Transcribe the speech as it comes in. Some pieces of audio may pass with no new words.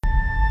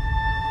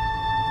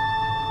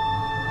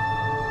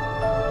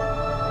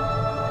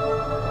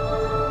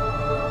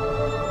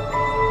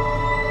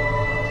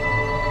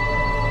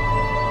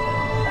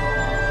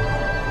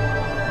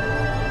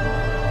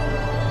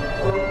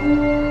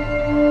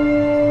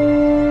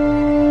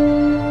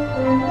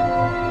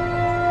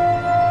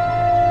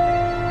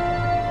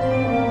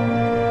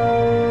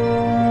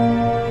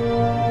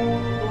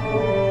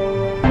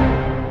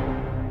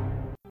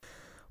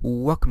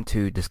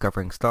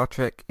Discovering Star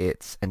Trek.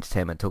 It's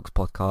Entertainment Talks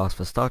podcast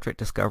for Star Trek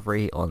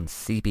Discovery on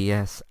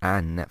CBS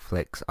and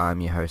Netflix.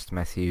 I'm your host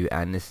Matthew,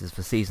 and this is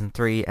for Season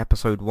 3,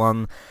 Episode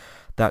 1,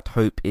 That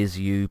Hope Is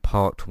You,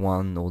 Part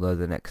 1, although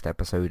the next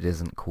episode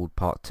isn't called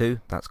Part 2.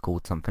 That's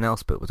called something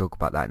else, but we'll talk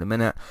about that in a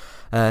minute.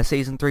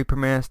 Season 3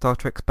 premiere, Star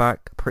Trek's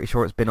back. Pretty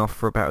sure it's been off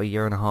for about a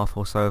year and a half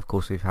or so. Of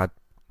course, we've had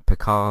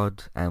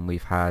Picard, and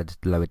we've had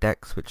Lower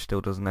Decks, which still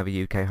doesn't have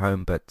a UK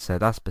home, but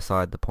that's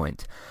beside the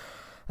point.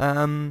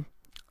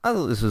 I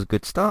thought this was a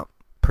good start.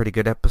 Pretty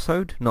good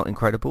episode. Not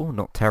incredible,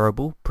 not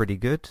terrible. Pretty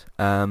good.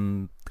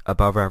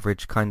 Above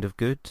average kind of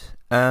good.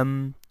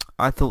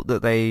 I think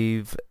that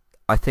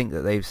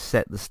they've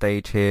set the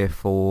stage here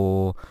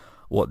for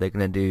what they're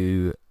going to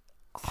do.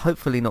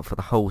 Hopefully not for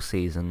the whole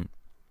season,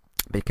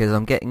 because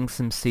I'm getting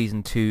some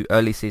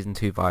early season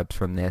 2 vibes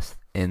from this,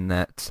 in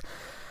that,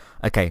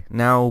 okay,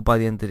 now by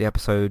the end of the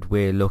episode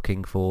we're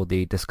looking for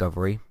the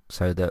Discovery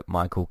so that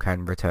Michael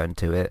can return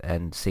to it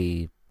and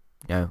see,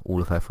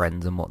 all of her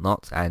friends and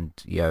whatnot, and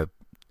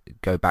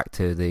go back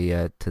to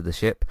the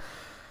ship.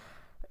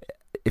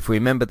 If we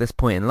remember this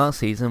point in last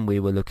season, we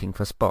were looking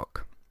for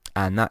Spock,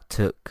 and that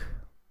took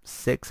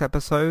 6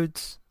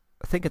 episodes.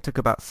 I think it took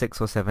about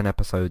 6 or 7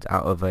 episodes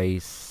out of a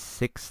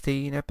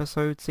 16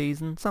 episode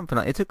season, something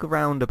like. It took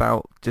around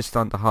about just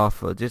under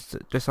half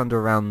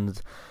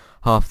around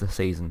half the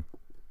season.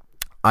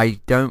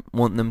 I don't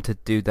want them to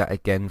do that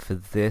again for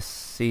this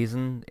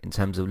season in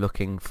terms of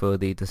looking for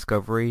the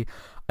Discovery.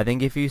 I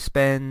think if they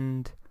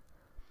find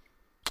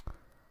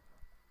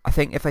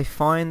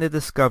the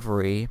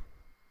Discovery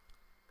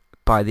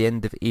by the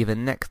end of either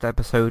next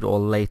episode or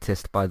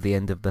latest by the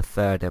end of the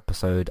 3rd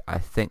episode, I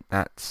think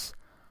that's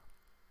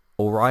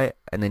alright.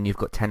 And then you've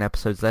got 10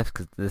 episodes left,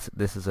 because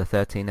this is a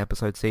 13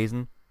 episode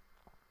season.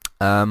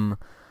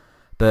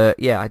 But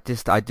yeah, I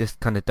just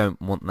kind of don't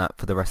want that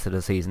for the rest of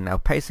the season. Now,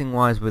 pacing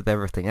wise with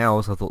everything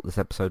else, I thought this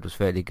episode was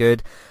fairly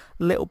good.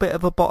 Little bit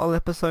of a bottle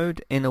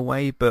episode in a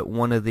way, but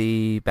one of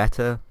the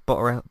better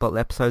bottle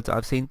episodes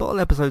I've seen.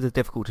 Bottle episodes are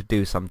difficult to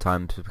do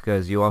sometimes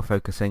because you are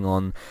focusing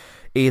on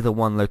either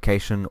one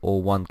location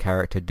or one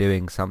character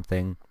doing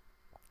something.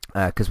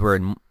 Because we're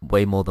in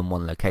way more than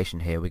one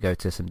location here. We go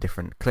to some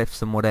different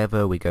cliffs and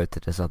whatever. We go to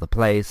this other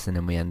place, and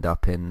then we end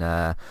up in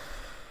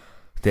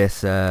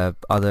this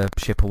other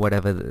ship or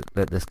whatever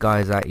that this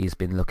guy's at. He's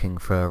been looking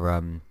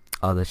for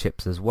other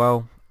ships as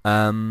well.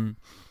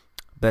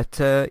 But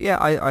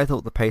I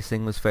thought the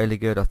pacing was fairly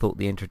good. I thought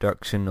the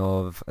introduction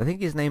of, I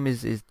think his name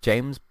is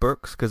James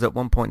Brooks, because at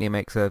one point he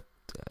makes a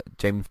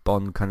James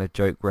Bond kind of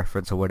joke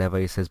reference or whatever.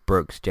 He says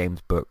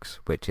James Brooks,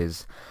 which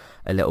is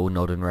a little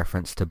nod and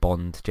reference to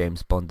Bond,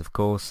 James Bond, of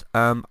course.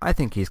 I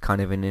think he's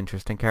kind of an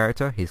interesting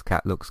character. His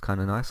cat looks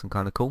kind of nice and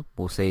kind of cool.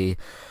 We'll see.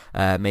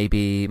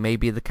 Maybe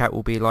the cat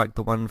will be like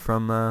the one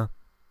from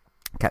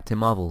Captain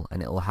Marvel,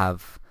 and it'll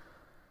have,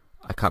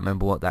 I can't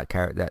remember what that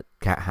cat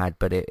had,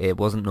 but it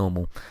wasn't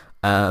normal.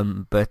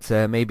 But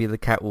maybe the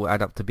cat will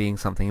add up to being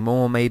something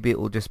more. Maybe it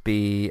will just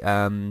be,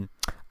 I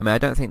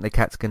don't think the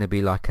cat's going to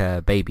be like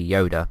a Baby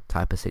Yoda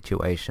type of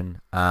situation,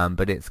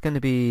 but it's going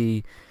to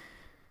be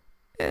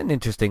an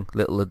interesting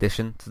little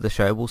addition to the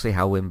show. We'll see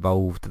how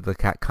involved the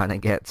cat kind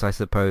of gets, I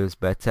suppose,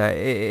 but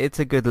it's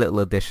a good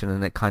little addition,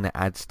 and it kind of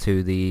adds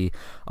to the,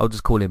 I'll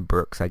just call him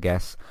Brooks, I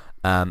guess.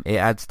 It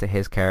adds to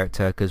his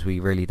character because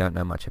we really don't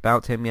know much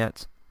about him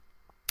yet.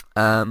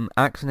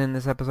 Action in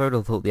this episode,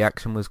 I thought the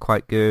action was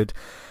quite good,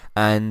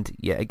 and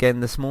yeah, again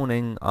this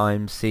morning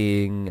I'm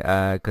seeing,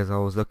 because I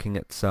was looking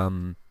at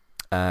some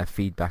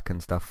feedback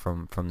and stuff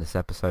from this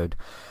episode,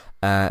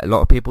 a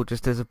lot of people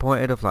just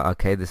disappointed of like,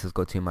 okay, this has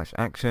got too much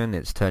action,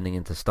 it's turning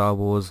into Star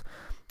Wars.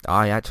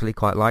 I actually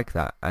quite like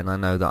that, and I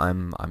know that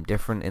I'm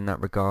different in that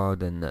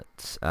regard, and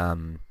that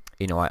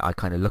I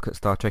kind of look at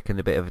Star Trek in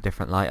a bit of a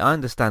different light. I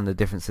understand the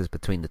differences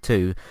between the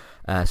two.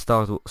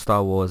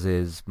 Star Wars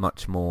is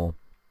much more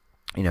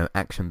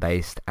action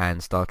based,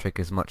 and Star Trek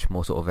is much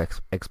more sort of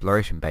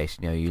exploration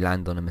based. You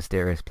land on a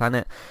mysterious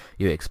planet,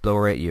 you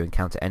explore it, you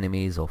encounter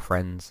enemies or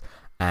friends,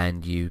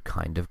 and you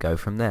kind of go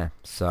from there.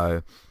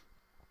 So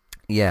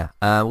yeah,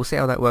 we'll see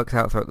how that works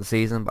out throughout the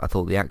season, but I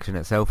thought the action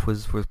itself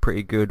was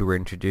pretty good. We're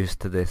introduced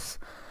to this,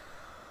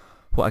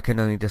 what I can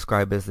only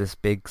describe as this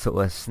big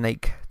sort of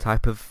snake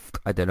type of,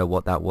 I don't know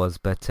what that was,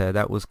 but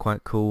that was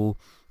quite cool.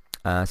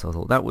 So I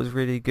thought that was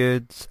really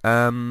good.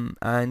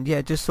 And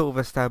yeah, just sort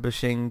of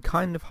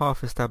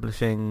half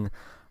establishing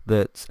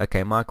that,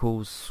 okay,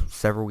 Michael's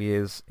several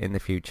years in the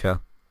future,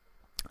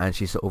 and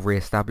she's sort of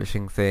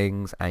re-establishing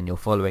things, and you're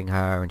following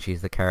her, and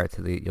she's the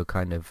character that you're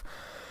kind of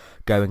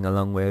going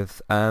along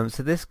with. So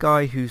this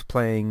guy who's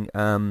playing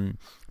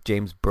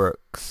James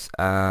Brooks,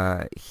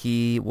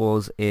 he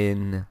was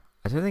in,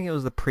 I don't think it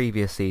was the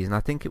previous season, I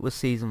think it was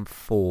season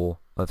 4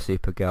 of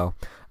Supergirl.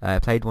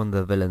 Played one of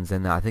the villains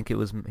in that. I think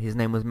his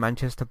name was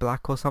Manchester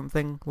Black or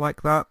something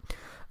like that.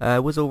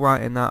 Was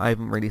alright in that. I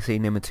haven't really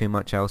seen him in too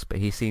much else, but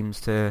he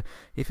feels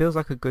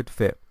like a good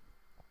fit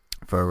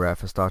for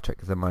Star Trek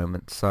at the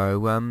moment.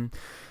 So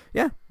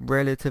yeah,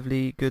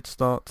 relatively good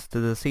start to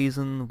the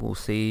season. We'll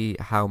see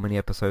how many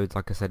episodes,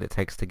 like I said, it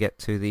takes to get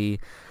to the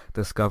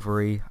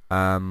Discovery,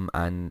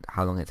 and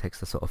how long it takes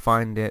to sort of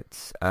find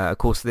it. Of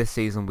course, this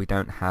season we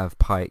don't have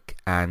Pike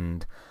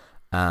and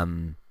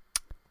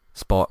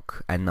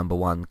Spock and Number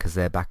One because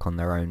they're back on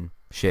their own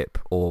ship,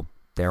 or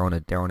they're on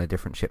a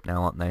different ship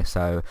now, aren't they?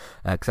 So,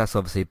 because that's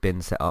obviously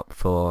been set up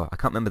for, I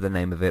can't remember the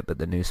name of it, but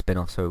the new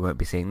spin-off, so we won't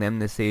be seeing them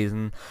this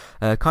season.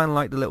 Kind of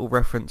like the little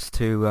reference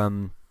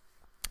to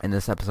in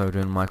this episode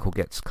when Michael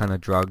gets kind of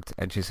drugged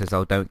and she says,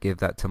 "Oh, don't give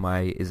that to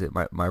my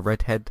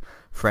redhead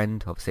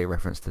friend," obviously a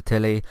reference to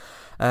Tilly.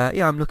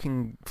 Yeah, I'm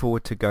looking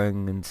forward to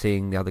going and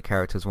seeing the other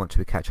characters once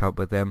we catch up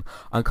with them.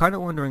 I'm kind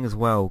of wondering as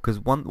well, because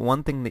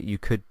one thing that you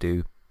could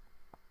do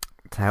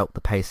to help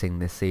the pacing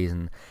this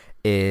season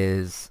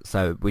is,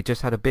 so we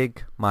just had a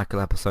big Michael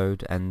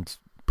episode and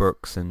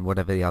Brooks and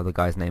whatever the other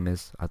guy's name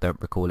is, I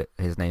don't recall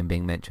his name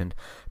being mentioned,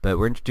 but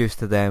we're introduced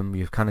to them.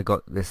 You've kind of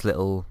got this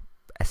little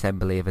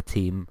assembly of a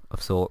team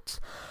of sorts.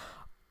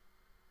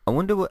 I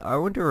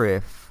wonder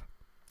if,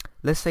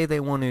 let's say they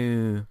want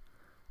to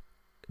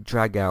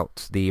drag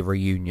out the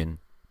reunion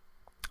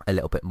a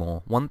little bit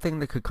more. One thing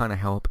that could kind of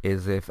help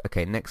is if,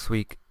 okay, next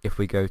week if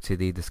we go to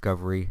the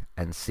Discovery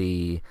and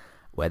see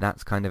where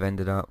that's kind of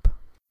ended up.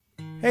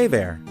 Hey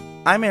there,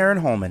 I'm Aaron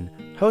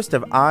Holman, host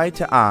of Eye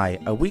to Eye,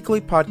 a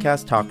weekly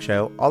podcast talk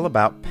show all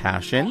about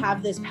passion. I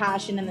have this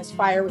passion and this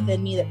fire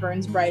within me that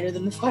burns brighter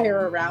than the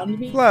fire around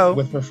me. Flow.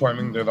 With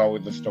performing, there's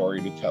always a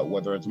story to tell,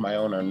 whether it's my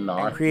own or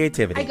not. And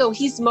creativity. I go,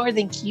 he's more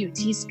than cute,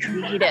 he's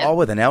creative. All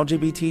with an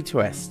LGBT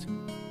twist.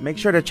 Make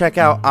sure to check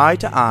out Eye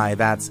to Eye,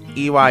 that's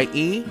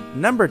EYE,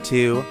 number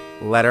 2,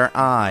 letter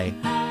I.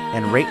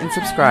 And rate and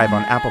subscribe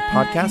on Apple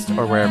Podcasts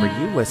or wherever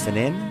you listen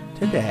in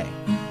today.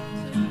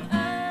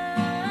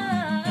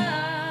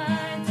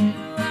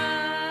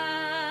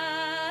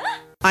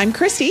 I'm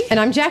Christy. And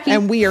I'm Jackie.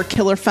 And we are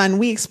Killer Fun.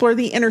 We explore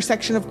the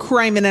intersection of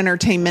crime and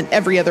entertainment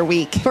every other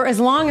week. For as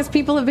long as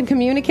people have been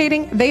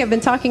communicating, they have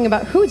been talking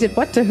about who did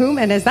what to whom,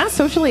 and is that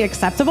socially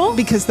acceptable?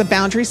 Because the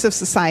boundaries of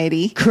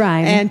society,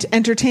 crime, and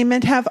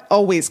entertainment have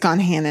always gone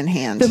hand in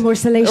hand. The more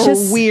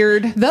salacious, or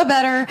weird, the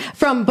better.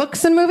 From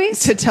books and movies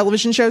to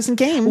television shows and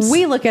games,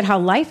 we look at how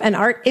life and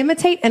art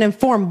imitate and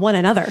inform one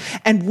another.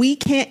 And we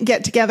can't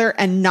get together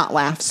and not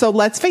laugh. So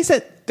let's face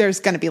it,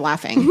 there's going to be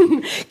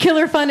laughing.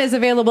 Killer Fun is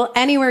available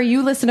anywhere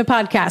you listen to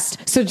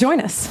podcasts, so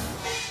join us.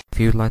 If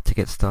you'd like to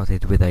get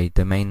started with a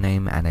domain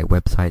name and a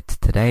website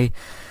today,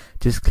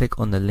 just click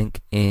on the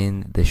link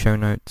in the show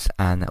notes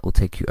and that will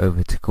take you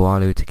over to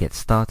Koalu to get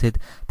started.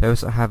 They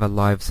also have a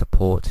live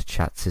support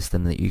chat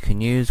system that you can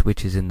use,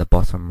 which is in the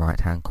bottom right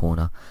hand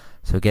corner.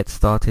 So get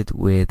started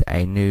with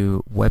a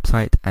new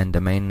website and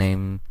domain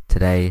name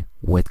today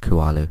with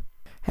Koalu.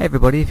 Hey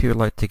everybody, if you would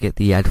like to get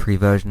the ad-free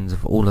versions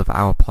of all of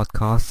our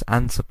podcasts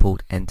and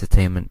support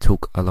Entertainment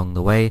Talk along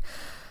the way,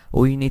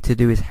 all you need to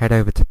do is head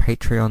over to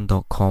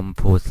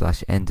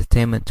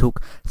patreon.com/entertainment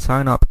talk.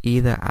 Sign up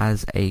either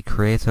as a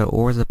creator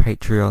or as a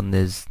Patreon,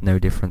 there's no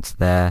difference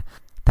there.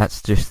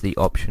 That's just the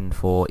option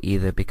for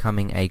either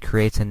becoming a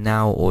creator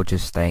now or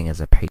just staying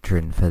as a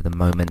patron for the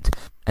moment.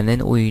 And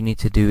then all you need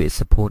to do is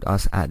support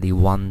us at the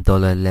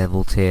 $1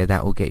 level tier.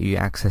 That will get you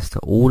access to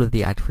all of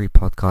the ad-free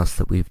podcasts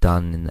that we've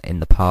done in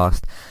the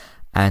past,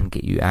 and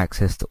get you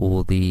access to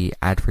all the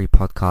ad-free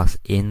podcasts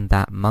in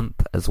that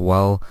month as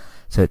well.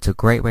 So it's a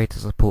great way to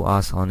support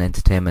us on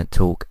Entertainment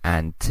Talk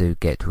and to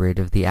get rid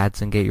of the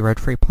ads and get your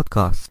ad-free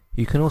podcasts.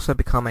 You can also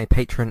become a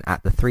patron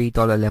at the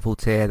 $3 level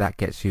tier. That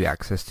gets you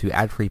access to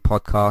ad-free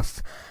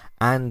podcasts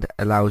and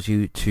allows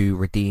you to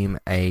redeem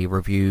a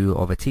review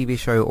of a TV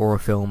show or a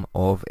film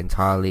of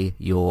entirely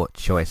your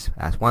choice.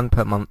 That's one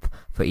per month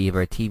for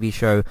either a TV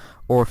show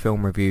or a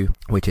film review,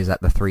 which is at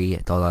the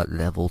 $3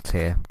 level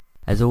tier.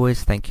 As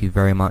always, thank you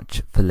very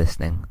much for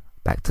listening.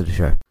 Back to the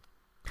show.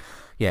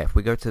 Yeah, if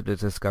we go to the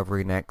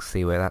Discovery next,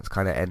 see where that's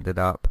kind of ended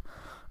up,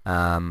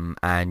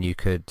 and you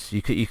could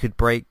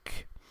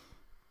break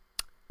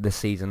the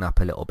season up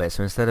a little bit.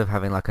 So instead of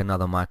having like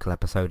another Michael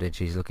episode and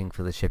she's looking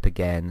for the ship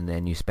again and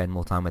then you spend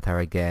more time with her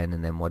again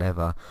and then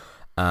whatever,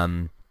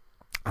 I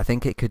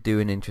think it could do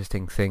an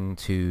interesting thing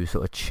to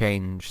sort of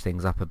change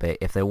things up a bit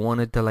if they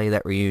want to delay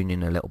that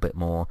reunion a little bit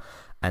more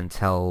and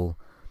tell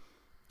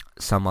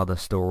some other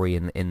story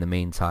in the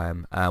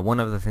meantime. One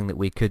other thing that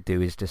we could do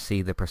is just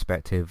see the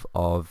perspective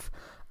of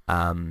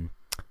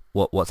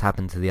what's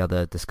happened to the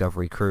other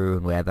Discovery crew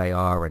and where they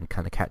are, and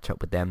kind of catch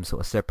up with them sort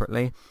of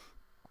separately.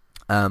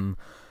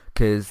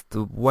 Because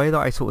the way that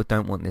I sort of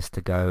don't want this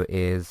to go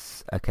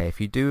is, okay,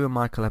 if you do a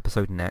Michael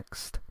episode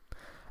next,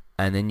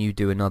 and then you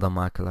do another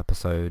Michael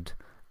episode,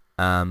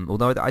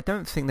 although I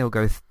don't think they'll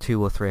go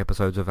 2 or 3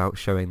 episodes without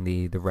showing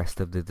the rest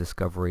of the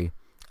Discovery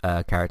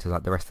characters,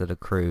 like the rest of the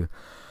crew.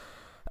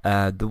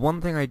 The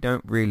one thing I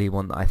don't really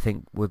want,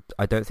 that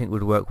I don't think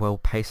would work well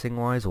pacing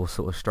wise or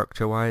sort of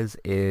structure wise,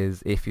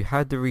 is if you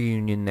had the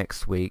reunion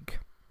next week,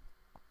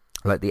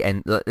 like the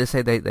end, let's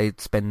say they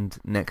spend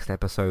next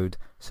episode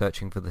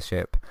searching for the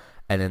ship,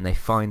 and then they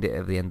find it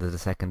at the end of the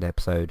second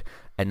episode,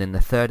 and then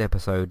the third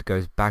episode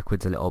goes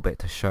backwards a little bit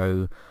to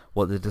show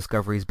what the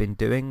Discovery's been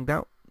doing.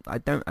 That I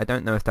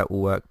don't know if that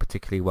will work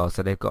particularly well.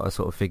 So they've got to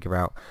sort of figure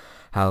out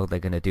how they're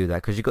going to do that,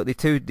 because you've got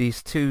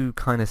these two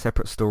kind of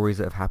separate stories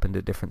that have happened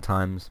at different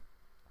times,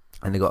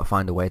 and they've got to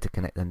find a way to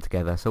connect them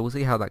together. So we'll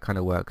see how that kind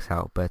of works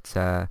out. But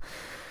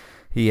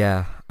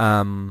yeah,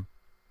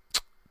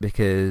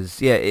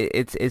 because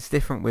it's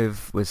different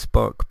with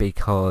Spock,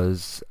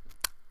 because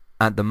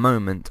at the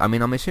moment, I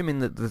mean, I'm assuming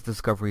that the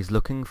Discovery is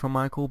looking for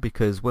Michael,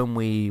 because when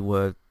we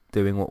were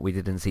doing what we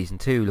did in season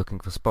 2, looking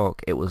for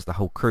Spock, it was the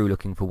whole crew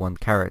looking for one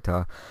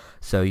character,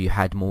 so you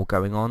had more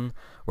going on,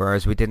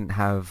 whereas we didn't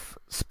have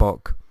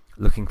Spock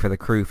looking for the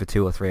crew for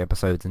 2 or 3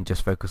 episodes and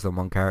just focused on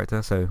one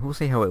character. So we'll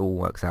see how it all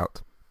works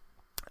out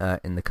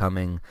in the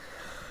coming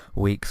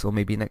weeks, or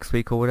maybe next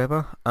week or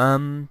whatever.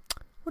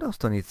 What else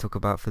do I need to talk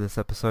about for this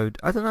episode?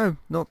 I don't know,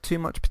 not too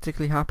much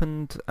particularly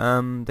happened.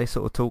 They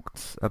sort of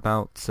talked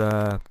about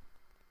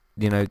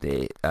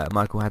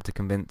Michael had to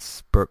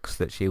convince Brooks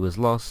that she was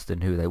lost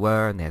and who they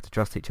were, and they had to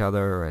trust each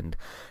other, and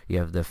you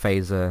have the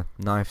phaser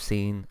knife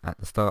scene at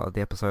the start of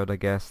the episode. I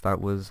guess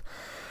that was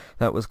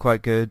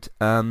quite good.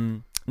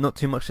 Not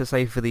too much to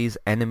say for these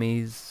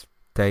enemies.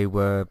 They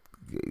were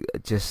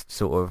just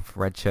sort of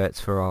red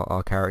shirts for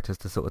our characters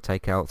to sort of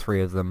take out.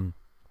 3 of them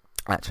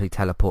actually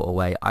teleport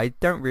away. I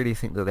don't really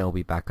think that they'll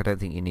be back. I don't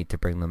think you need to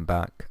bring them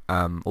back,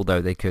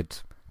 although they could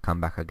come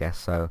back, I guess.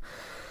 So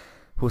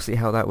we'll see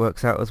how that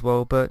works out as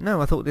well. But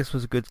no, I thought this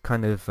was a good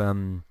kind of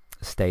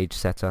stage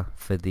setter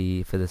for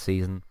the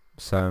season.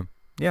 So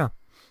yeah,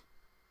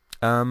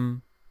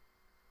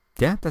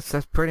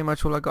 that's pretty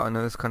much all I got. I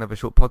know it's kind of a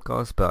short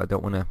podcast, but I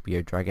don't want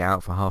to drag it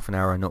out for half an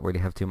hour and not really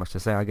have too much to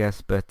say, I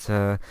guess. But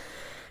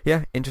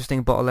yeah,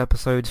 interesting bottle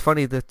episode.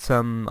 Funny that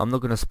I'm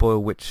not going to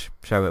spoil which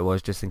show it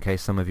was, just in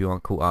case some of you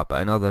aren't caught up.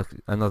 But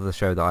another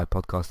show that I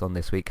podcast on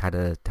this week had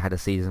a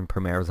season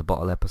premiere as a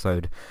bottle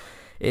episode.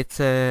 It's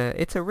a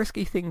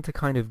risky thing to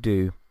kind of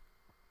do,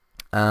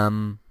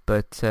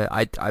 but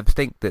I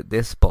think that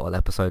this bottle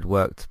episode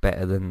worked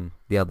better than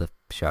the other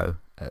show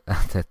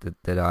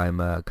that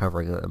I'm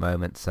covering at the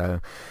moment.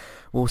 So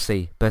we'll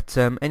see. But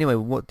anyway,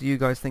 what do you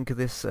guys think of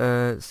this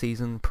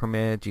season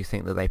premiere? Do you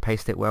think that they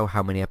paced it well?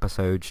 How many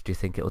episodes do you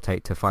think it will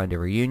take to find a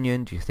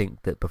reunion? Do you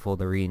think that before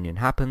the reunion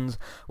happens,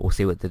 we'll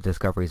see what the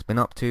Discovery's been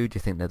up to? Do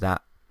you think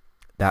that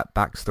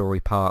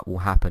backstory part will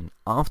happen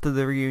after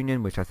the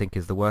reunion, which I think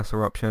is the worse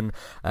option?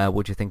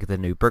 What do you think of the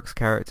new Brooks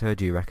character?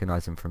 Do you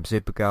recognise him from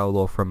Supergirl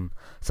or from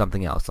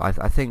something else? I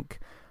think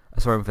I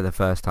saw him for the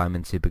first time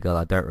in Supergirl.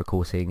 I don't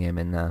recall seeing him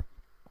in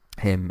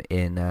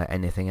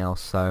anything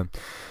else. So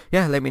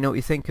yeah, let me know what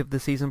you think of the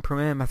season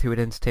premiere. Matthew at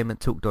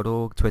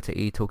entertainmenttalk.org, Twitter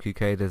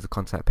eTalkUK. There's a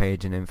contact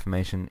page and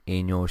information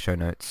in your show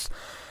notes.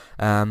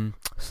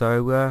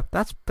 So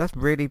that's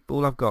really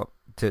all I've got.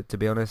 To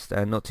be honest,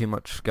 not too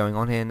much going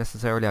on here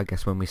necessarily. I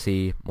guess when we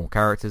see more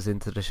characters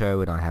into the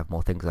show and I have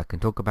more things I can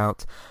talk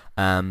about,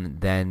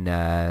 then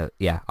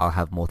I'll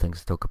have more things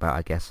to talk about,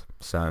 I guess.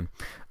 So,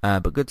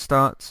 but good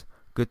start,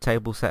 good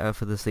table setter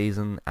for the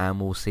season,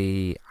 and we'll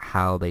see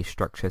how they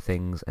structure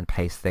things and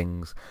pace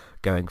things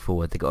going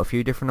forward. They got a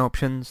few different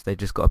options. They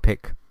just got to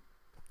pick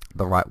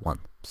the right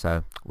one.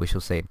 So we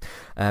shall see.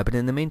 But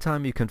in the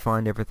meantime, you can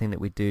find everything that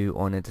we do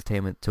on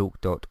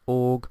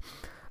entertainmenttalk.org.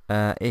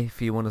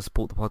 If you want to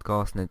support the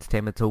podcast and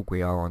Entertainment Talk,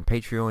 we are on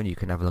Patreon. You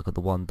can have a look at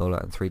the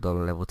 $1 and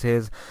 $3 level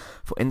tiers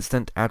for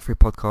instant ad-free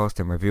podcast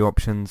and review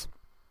options.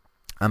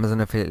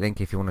 Amazon affiliate link.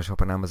 If you want to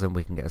shop on Amazon,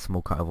 we can get a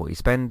small cut of what you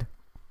spend.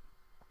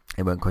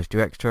 It won't cost you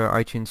extra.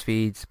 iTunes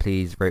feeds,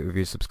 please rate,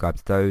 review, subscribe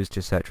to those.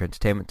 Just search for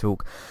Entertainment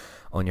Talk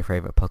on your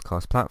favourite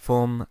podcast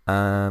platform,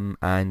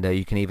 and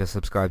you can either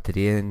subscribe to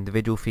the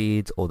individual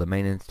feeds or the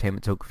main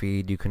Entertainment Talk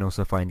feed. You can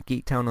also find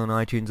Geektown on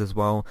iTunes as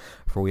well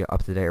for all your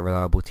up-to-date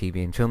reliable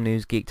TV and film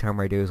news. Geektown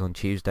Radio is on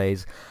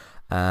Tuesdays.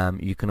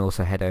 You can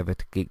also head over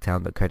to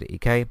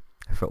geektown.co.uk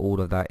for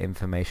all of that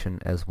information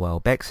as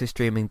well. Bex is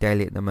streaming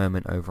daily at the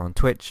moment over on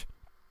Twitch.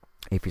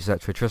 If you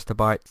search for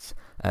Tristabyte,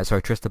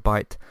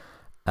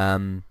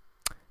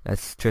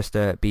 that's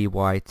Trista,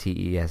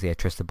 B-Y-T-E-S,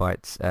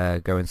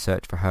 Tristabytes. Go and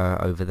search for her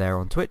over there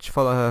on Twitch.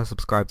 Follow her,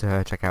 subscribe to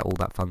her, check out all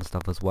that fun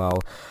stuff as well.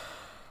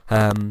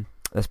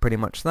 That's pretty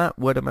much that.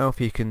 Word of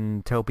mouth, you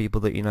can tell people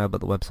that you know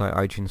about the website,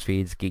 iTunes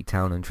feeds,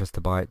 Geektown and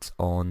Tristabytes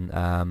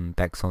on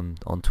Bex on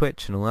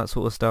Twitch and all that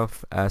sort of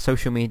stuff.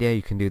 Social media,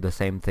 you can do the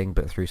same thing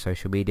but through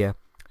social media.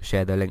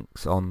 Share the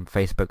links on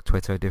Facebook,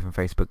 Twitter, different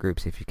Facebook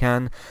groups if you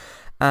can.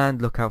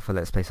 And look out for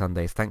Let's Play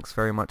Sundays. Thanks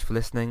very much for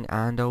listening,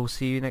 and I'll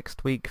see you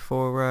next week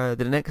for...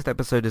 the next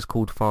episode is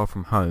called Far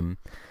From Home,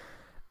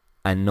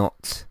 and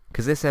not...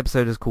 because this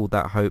episode is called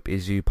That Hope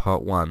Is You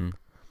Part 1,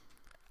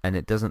 and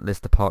it doesn't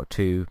list the Part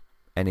 2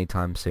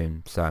 anytime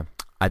soon, so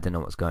I don't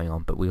know what's going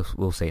on, but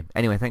we'll see.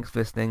 Anyway, thanks for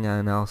listening,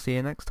 and I'll see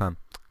you next time.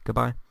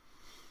 Goodbye.